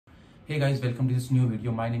Hey guys, welcome to this new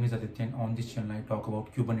video. My name is Aditya and on this channel I talk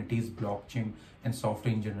about Kubernetes, blockchain and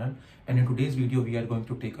software in general. And in today's video we are going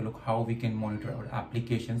to take a look how we can monitor our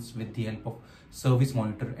applications with the help of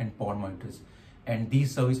ServiceMonitor and PodMonitors. And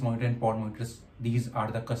these ServiceMonitor and PodMonitors, these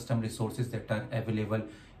are the custom resources that are available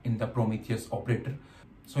in the Prometheus operator.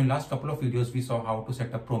 So in last couple of videos we saw how to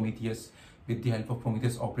set up Prometheus with the help of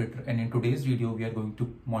Prometheus operator, and in today's video we are going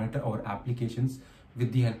to monitor our applications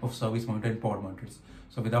with the help of ServiceMonitor and PodMonitors.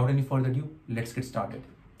 So without any further ado, let's get started.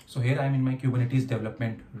 So here I am in my Kubernetes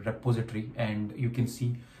development repository, and you can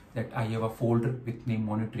see that I have a folder with name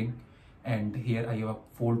monitoring, and here I have a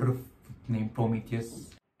folder with name Prometheus,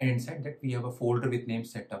 and inside that we have a folder with name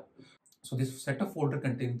setup. So this setup folder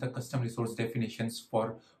contains the custom resource definitions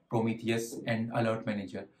for Prometheus and alert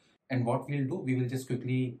manager. And what we'll do, we will just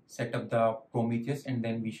quickly set up the Prometheus and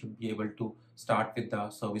then we should be able to start with the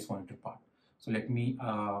service monitor part. So let me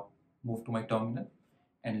move to my terminal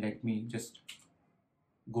and let me just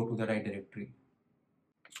go to the right directory.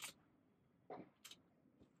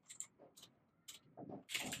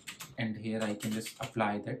 And here I can just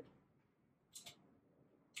apply that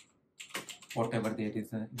whatever there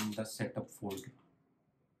is in the setup folder.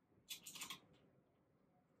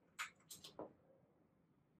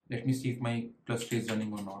 Let me see if my cluster is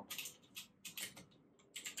running or not.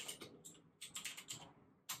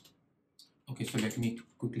 Okay, so let me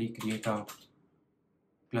quickly create a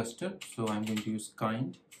cluster. So I'm going to use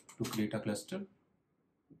kind to create a cluster.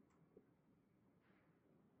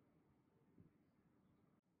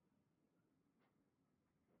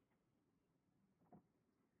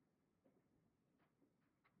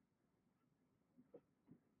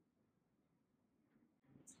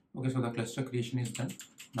 Okay, so the cluster creation is done.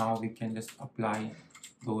 Now we can just apply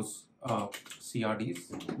those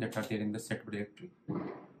CRDs that are there in the setup directory.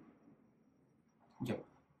 Yep,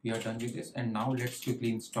 we are done with this, and now let's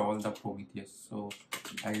quickly install the Prometheus. So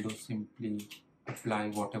I'll do simply apply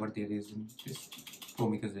whatever there is in this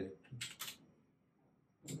Prometheus directory.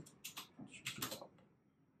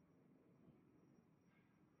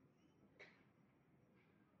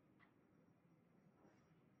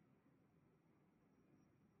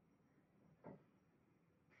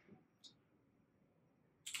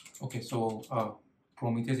 Okay, so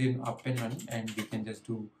Prometheus is up and running, and we can just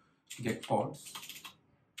do get pods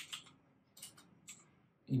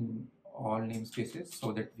in all namespaces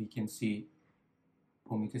so that we can see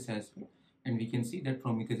Prometheus as well, and we can see that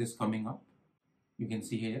Prometheus is coming up. You can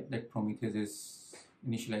see here that Prometheus is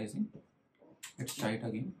initializing. Let's try it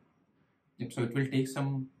again. Yep, so it will take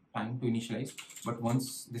some time to initialize, but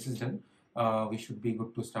once this is done, we should be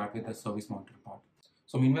good to start with the service monitor part.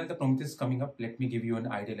 So meanwhile the Prometheus is coming up, let me give you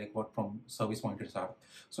an idea like what service monitors are.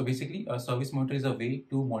 So basically a service monitor is a way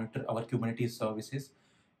to monitor our Kubernetes services,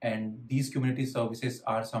 and these Kubernetes services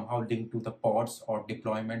are somehow linked to the pods or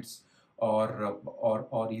deployments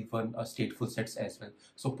or even stateful sets as well.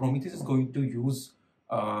 So Prometheus is going to use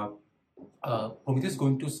Prometheus is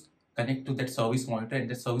going to connect to that service monitor, and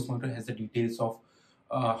the service monitor has the details of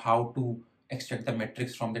how to extract the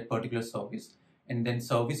metrics from that particular service, and then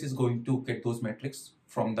service is going to get those metrics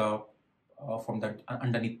from the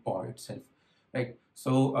underneath pod itself, right?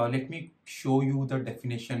 So let me show you the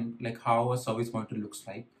definition, like how a service monitor looks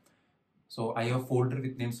like. So I have a folder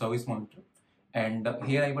with name service monitor, and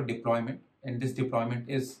here I have a deployment, and this deployment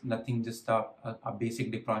is nothing, just a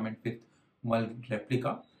basic deployment with null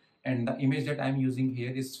replica, and the image that I'm using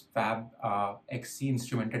here is fab XC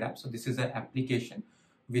instrumented app. So this is an application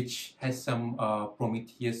which has some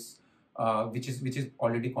Prometheus which is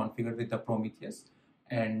already configured with the Prometheus,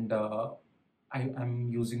 and I'm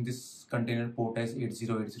using this container port as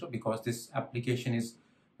 8080 because this application is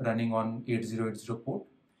running on 8080 port.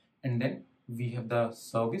 And then we have the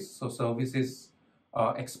service. So service is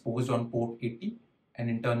exposed on port 80, and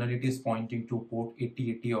internally it is pointing to port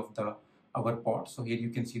 8080 of our pod. So here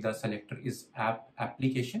you can see the selector is app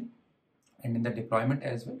application, and in the deployment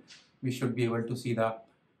as well we should be able to see the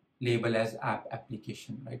label as app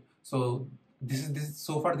application, right? So this is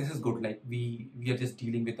so far this is good. Like we are just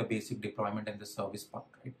dealing with the basic deployment and the service part,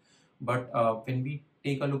 right? But when we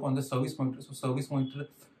take a look on the service monitor, so service monitor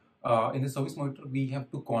in the service monitor we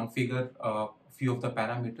have to configure a few of the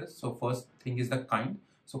parameters. So first thing is the kind.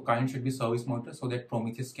 So kind should be service monitor so that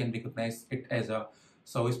Prometheus can recognize it as a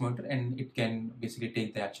service monitor and it can basically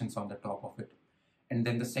take the actions on the top of it. And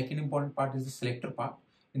then the second important part is the selector part.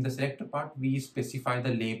 In the selector part, we specify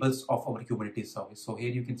the labels of our Kubernetes service. So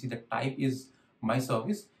here you can see the type is my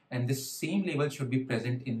service, and this same label should be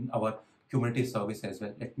present in our Kubernetes service as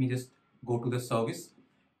well. Let me just go to the service,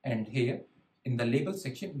 and here in the label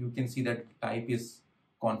section, you can see that type is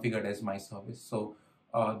configured as my service. So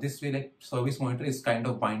this way, like ServiceMonitor is kind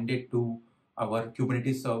of binded to our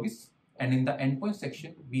Kubernetes service, and in the endpoint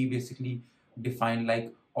section we basically define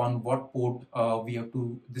like on what port we have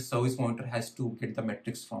to, this ServiceMonitor has to get the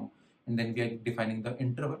metrics from, and then we are defining the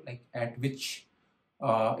interval, like at which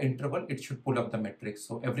interval it should pull up the metrics.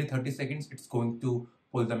 So every 30 seconds it's going to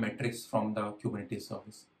pull the metrics from the Kubernetes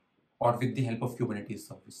service or with the help of Kubernetes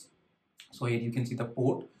service. So here you can see the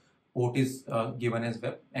port is given as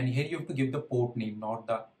web, and here you have to give the port name, not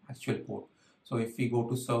the actual port. So if we go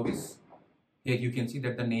to service, here you can see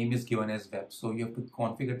that the name is given as web, so you have to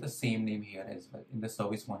configure the same name here as well in the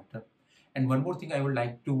ServiceMonitor. And one more thing I would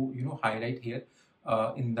like to highlight here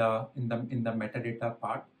in the metadata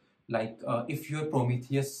part, like if your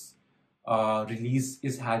Prometheus release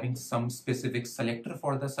is having some specific selector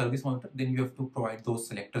for the ServiceMonitor, then you have to provide those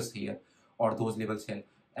selectors here or those labels here.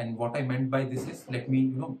 And what I meant by this is, let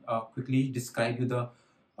me quickly describe you the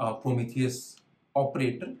Prometheus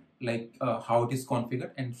operator, like how it is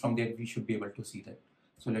configured, and from there we should be able to see that.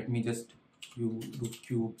 So let me just do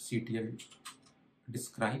kubectl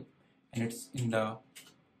describe, and it's in the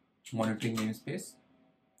monitoring namespace,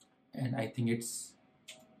 and I think it's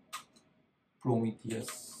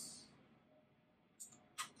Prometheus.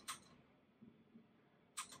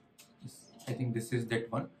 I think this is that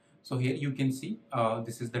one. So here you can see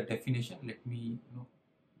this is the definition. Let me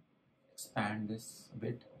expand this a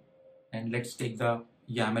bit, and let's take the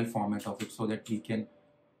YAML format of it so that we can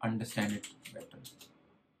understand it better.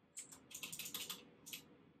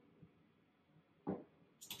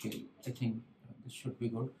 Okay, I think this should be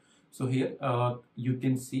good. So here you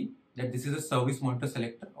can see that this is a ServiceMonitor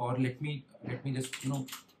selector, or let me just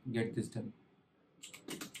get this done.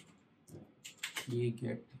 We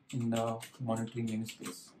get in the monitoring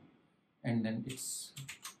namespace, and then it's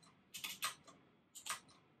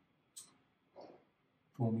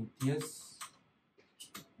Prometheus,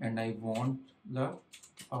 and I want the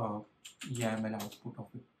YAML output of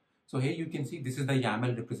it. So here you can see this is the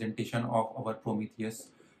YAML representation of our Prometheus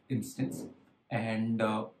instance, and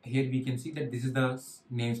here we can see that this is the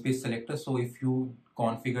namespace selector. So if you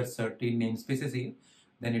configure certain namespaces here,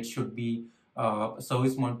 then it should be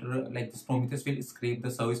ServiceMonitor, like this Prometheus will scrape the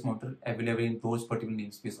ServiceMonitor available in those particular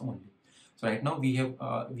namespace only. So right now we have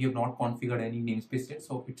not configured any namespace yet,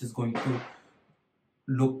 so it is going to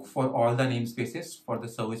look for all the namespaces for the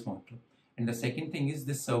ServiceMonitor. And the second thing is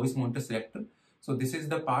this ServiceMonitor selector. So this is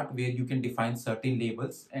the part where you can define certain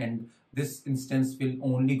labels, and this instance will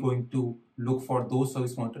only going to look for those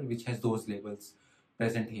ServiceMonitor which has those labels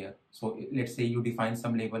present here. So let's say you define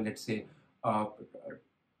some label, let's say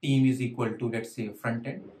team is equal to, let's say, front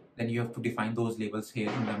end, then you have to define those labels here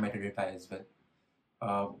in the metadata as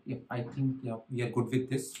well. Yeah, I think we are good with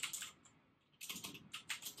this.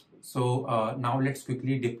 So now let's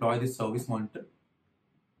quickly deploy this ServiceMonitor,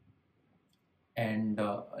 and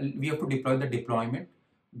we have to deploy the deployment,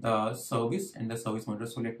 the service, and the ServiceMonitor.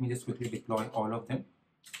 So let me just quickly deploy all of them.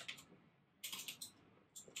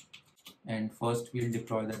 And first we'll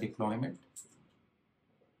deploy the deployment.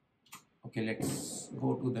 Okay, let's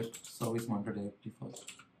go to the ServiceMonitor directory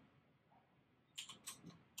first.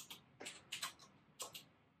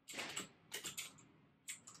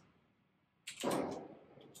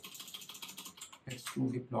 Let's do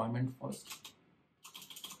deployment first.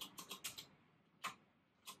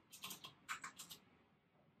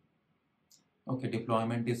 Okay,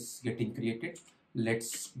 deployment is getting created.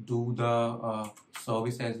 Let's do the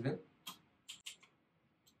service as well.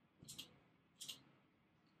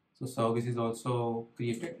 So service is also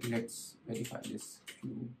created. Let's verify this.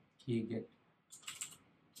 Get.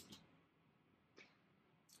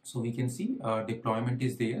 So we can see deployment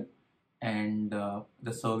is there, and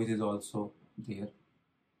the service is also there.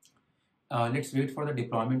 Let's wait for the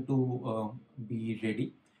deployment to be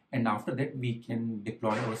ready, and after that we can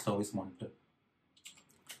deploy our ServiceMonitor.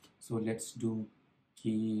 So let's do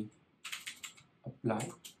key apply,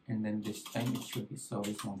 and then this time it should be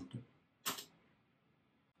ServiceMonitor.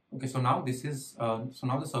 Okay, so now this is so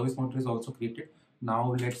now the ServiceMonitor is also created.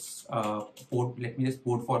 Now let's let me just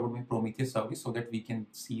port forward my Prometheus service so that we can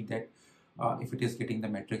see that if it is getting the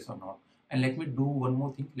metrics or not. And let me do one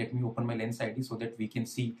more thing. Let me open my Lens ID so that we can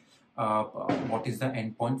see what is the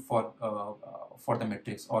endpoint for the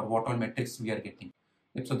metrics, or what all metrics we are getting.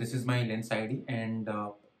 Yep, so this is my Lens ID, and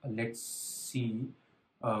let's see.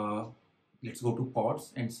 Let's go to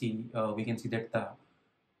pods and see. We can see that the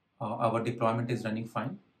our deployment is running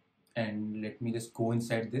fine. And let me just go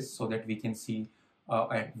inside this so that we can see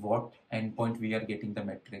at what endpoint we are getting the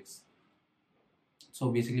metrics. So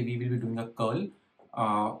basically we will be doing a curl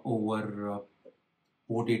over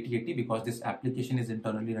port 8080, because this application is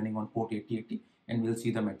internally running on port 8080, and we'll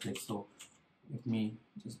see the metrics. So let me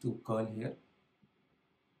just do curl here,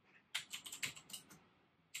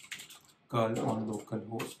 curl on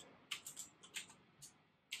localhost,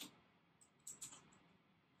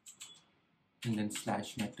 and then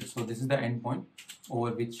slash metrics. So this is the endpoint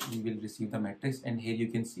over which we will receive the metrics, and here you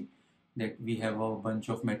can see that we have a bunch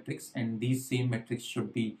of metrics, and these same metrics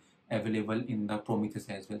should be available in the Prometheus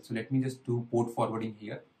as well. So let me just do port forwarding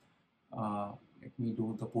here. Let me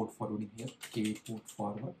do the port forwarding here, port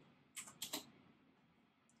forward,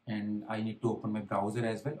 and I need to open my browser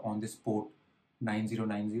as well on this port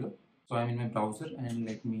 9090. So I'm in my browser, and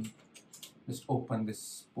let me just open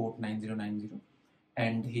this port 9090,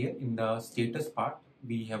 and here in the status part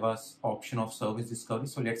we have a option of service discovery.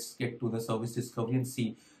 So let's get to the service discovery and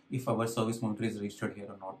see if our service monitor is registered here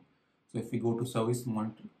or not. So if we go to service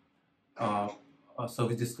monitor,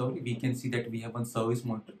 service discovery, we can see that we have one service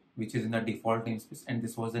monitor which is in the default namespace, and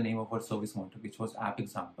this was the name of our service monitor, which was app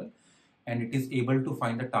example, and it is able to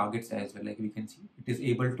find the targets as well. Like we can see, it is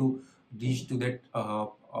able to reach to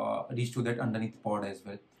that underneath pod as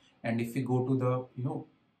well. And if we go to the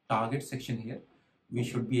target section here, we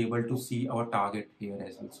should be able to see our target here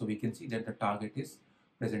as well. So we can see that the target is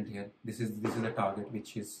present here. This is the target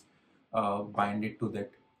which is binded to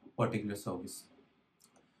that particular service.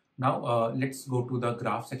 Now let's go to the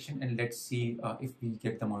graph section, and let's see if we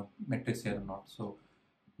get the metrics here or not. So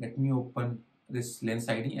let me open this lens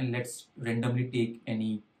ID, and let's randomly take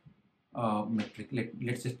any metric.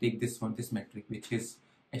 Let's just take this metric, which is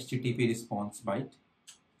HTTP response byte.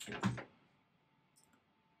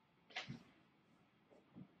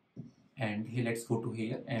 And here, let's go to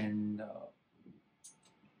here, and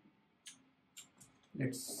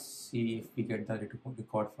let's see if we get the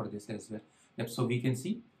record for this as well. Yep, so we can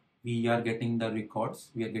see we are getting the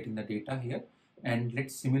records, we are getting the data here. And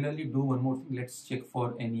let's similarly do one more thing. Let's check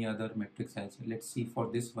for any other metrics as well. Let's see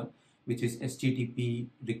for this one, which is HTTP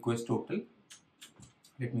request total.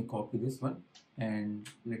 Let me copy this one, and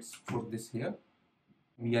let's put this here.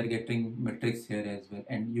 We are getting metrics here as well,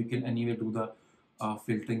 and you can anyway do the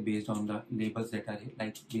filtering based on the labels that are here,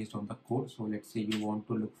 like based on the code. So let's say you want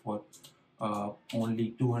to look for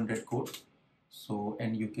only 200 code, so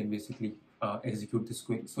and you can basically execute this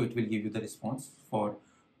query, so it will give you the response for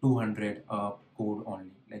 200 code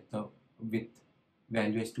only, like the width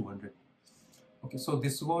value is 200. Okay, so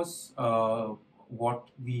this was what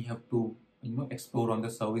we have to explore on the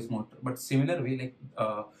service monitor. But similar way, like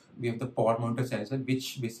we have the pod monitors as well,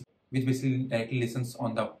 which basically directly listens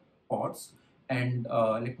on the pods. And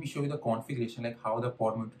let me show you the configuration, like how the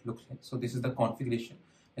pod monitor looks like. So this is the configuration,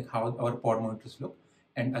 like how our pod monitors look.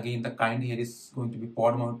 And again, the kind here is going to be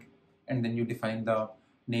pod monitor, and then you define the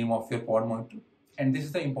name of your pod monitor. And this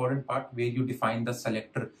is the important part where you define the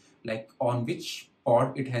selector, like on which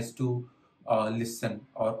pod it has to listen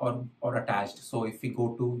or attached. So if we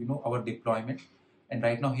go to our deployment, and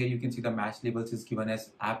right now here you can see the match labels is given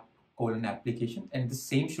as app:application, and the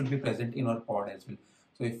same should be present in our pod as well.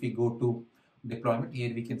 So if we go to deployment,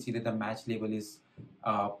 here we can see that the match label is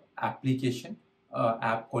application,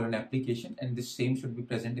 app:application, and the same should be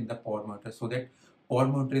present in the pod monitor, so that pod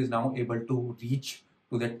monitor is now able to reach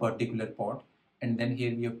to that particular pod. And then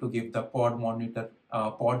here we have to give the pod monitor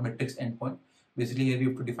pod metrics endpoint. Basically here we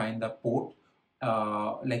have to define the port,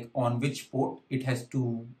 like on which port it has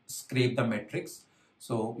to scrape the metrics.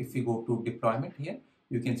 So if we go to deployment here,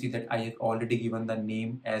 you can see that I have already given the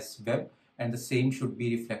name as web, and the same should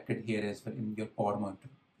be reflected here as well in your pod monitor.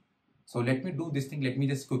 So let me do this thing. Let me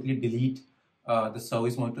just quickly delete the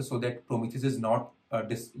service monitor, so that Prometheus is not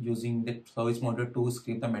using the service monitor to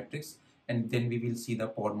scrape the metrics, and then we will see the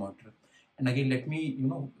pod monitor. And again, let me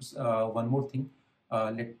one more thing.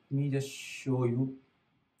 Let me just show you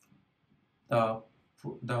the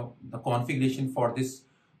configuration for this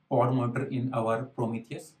pod monitor in our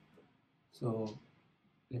Prometheus. So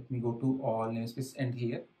let me go to all namespace, and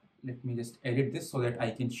here let me just edit this so that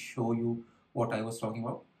I can show you what I was talking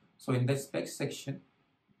about. So in the specs section,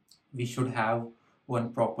 we should have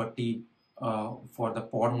one property for the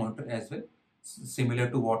pod monitor as well, similar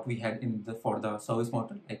to what we had for the service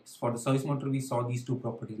monitor. Like for the service monitor, we saw these two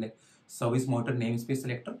properties, like service monitor namespace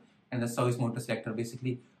selector and the service monitor selector.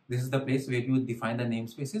 Basically, this is the place where you define the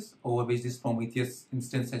namespaces over which this Prometheus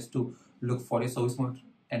instance has to look for a service monitor,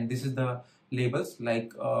 and this is the labels,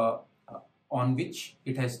 like on which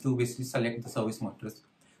it has to basically select the service monitors.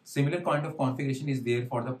 Similar kind of configuration is there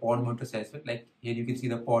for the pod monitors as well. Like here you can see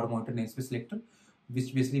the pod monitor namespace selector,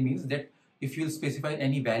 which basically means that if you will specify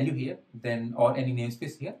any value here, then or any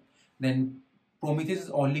namespace here, then Prometheus is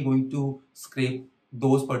only going to scrape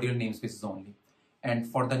those particular namespaces only. And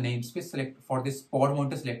for the namespace select, for this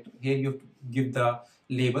PodMonitor selector, here you have to give the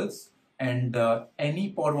labels, and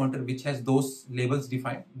any PodMonitor which has those labels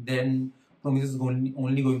defined, then Prometheus is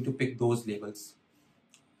only going to pick those labels.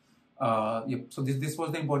 Yep. So this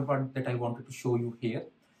was the important part that I wanted to show you here.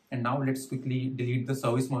 And now let's quickly delete the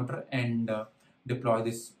service monitor and deploy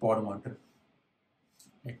this PodMonitor.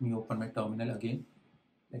 Let me open my terminal again.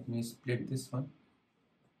 Let me split this one.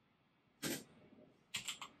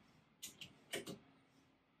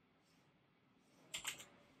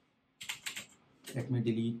 Let me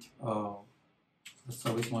delete the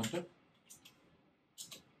service monitor.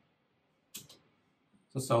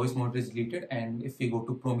 So service monitor is deleted, and if we go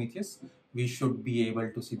to Prometheus, we should be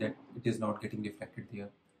able to see that it is not getting reflected there.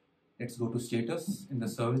 Let's go to status in the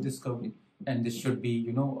service discovery, and this should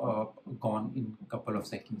be gone in a couple of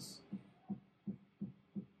seconds.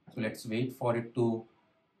 So let's wait for it to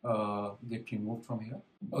get removed from here.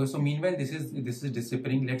 Okay, so meanwhile this is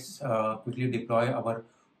disappearing. Let's quickly deploy our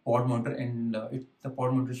PodMonitor, and the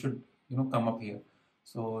PodMonitor should come up here.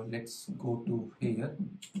 So let's go to here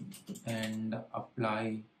and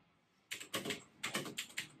apply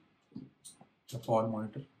the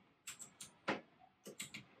PodMonitor.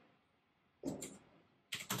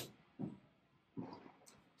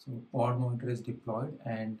 So PodMonitor is deployed,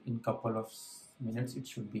 and in couple of minutes it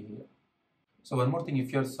should be here. So one more thing,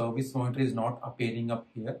 if your service monitor is not appearing up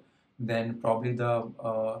here, then probably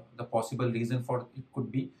the possible reason for it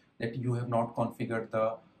could be that you have not configured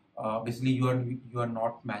the basically you are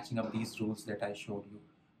not matching up these rules that I showed you,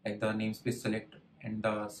 like the namespace select and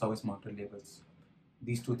the service monitor labels.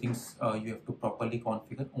 These two things you have to properly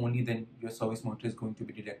configure. Only then your service monitor is going to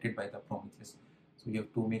be detected by the Prometheus. So you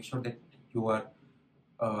have to make sure that you are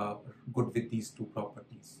good with these two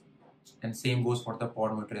properties. And same goes for the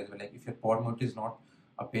PodMonitor as well. Like if your PodMonitor is not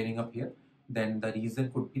appearing up here, then the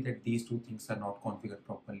reason could be that these two things are not configured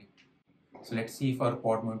properly. So let's see if our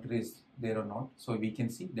PodMonitor is there or not. So we can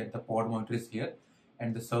see that the PodMonitor is here,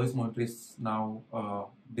 and the service monitor is now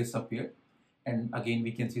disappeared. And again,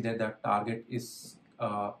 we can see that the target is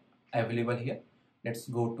available here. Let's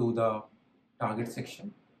go to the target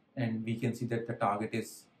section, and we can see that the target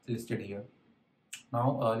is listed here.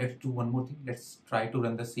 Now let's do one more thing. Let's try to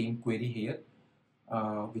run the same query here,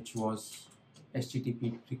 which was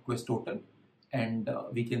HTTP request total, and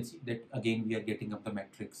we can see that again we are getting up the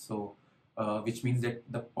metrics. So which means that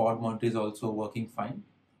the PodMonitor is also working fine,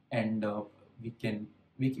 and we can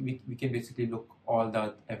basically look all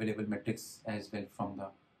the available metrics as well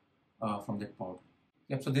from that pod.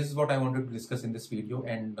 Yep. So this is what I wanted to discuss in this video,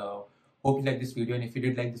 and hope you like this video. And if you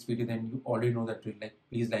did like this video, then you already know that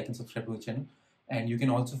please like and subscribe to the channel. And you can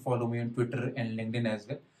also follow me on Twitter and LinkedIn as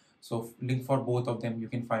well. So link for both of them you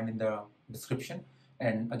can find in the description.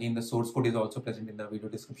 And again, the source code is also present in the video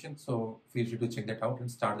description. So feel free to check that out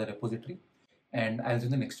and start the repository. And I'll see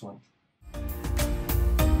you in the next one.